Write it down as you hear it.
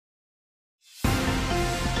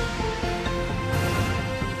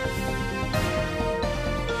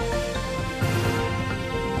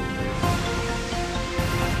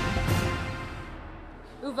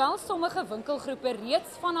Alhoewel sommige winkelgroepe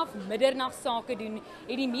reeds vanaf middernag sake doen,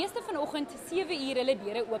 het die meeste vanoggend 7 uur hulle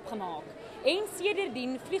deure oopgemaak. En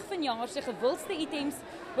sedertdien vlieg Vanjaar se gewildste items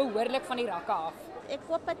behoorlik van die rakke af. Ek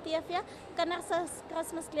koop 'n TV, kinders se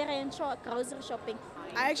Kersklere en grocery shopping.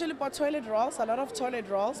 I actually bought toilet rolls, a lot of toilet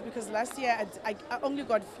rolls, because last year I only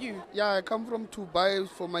got few. Yeah, I come from to buy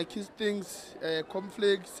for my kids things,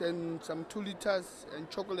 cornflakes and some 2 liters and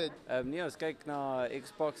chocolate. Nee, ons kyk na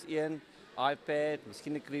Xbox 1, iPad,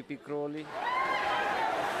 miskien 'n creepy crawly.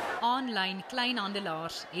 Aanlyn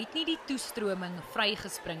kleinhandelaars het nie die toestroming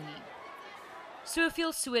vrygespring nie.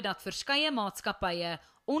 Soveel so dat verskeie maatskappye,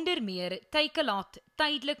 onder meer Takealot,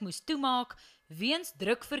 tydelik moes toemaak weens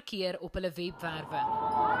druk verkeer op hulle webwerwe.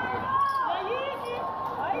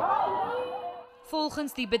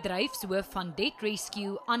 Volgens die bedryfshoof van Debt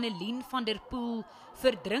Rescue, Annelien van der Poel,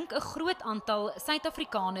 verdrink 'n groot aantal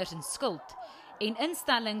Suid-Afrikaners in skuld en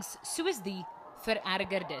instellings soos die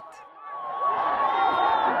vererger dit.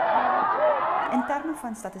 In terme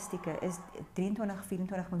van statistieke is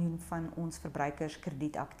 23-24 miljoen van ons verbruikers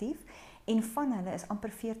kredietaktief en van hulle is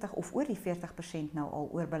amper 40 of oor die 40% nou al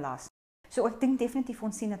oorbelas. So ek dink definitief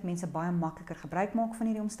ons sien dat mense baie makliker gebruik maak van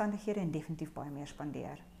hierdie omstandighede en definitief baie meer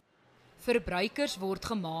spandeer. Verbruikers word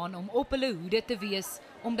gemaan om op hulle hoede te wees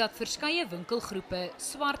omdat verskeie winkelgroepe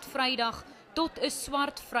Swart Vrydag tot 'n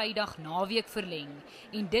Swart Vrydag naweek verleng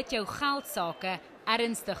en dit jou geldsake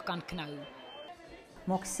ernstig kan knou.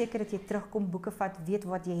 Maak seker dat jy terugkom, boeke vat, weet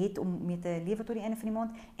wat jy het om mee te lewe tot die einde van die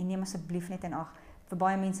maand en neem asseblief net in ag vir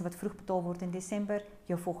baie mense wat vroeg betaal word in Desember,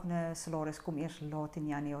 jou volgende salaris kom eers laat in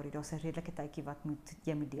Januarie. Daar's 'n redelike tydjie wat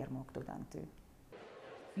jy moet deurmaak tot dan toe.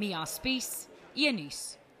 Mia Spies,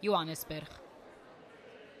 E-nuus, Johannesburg.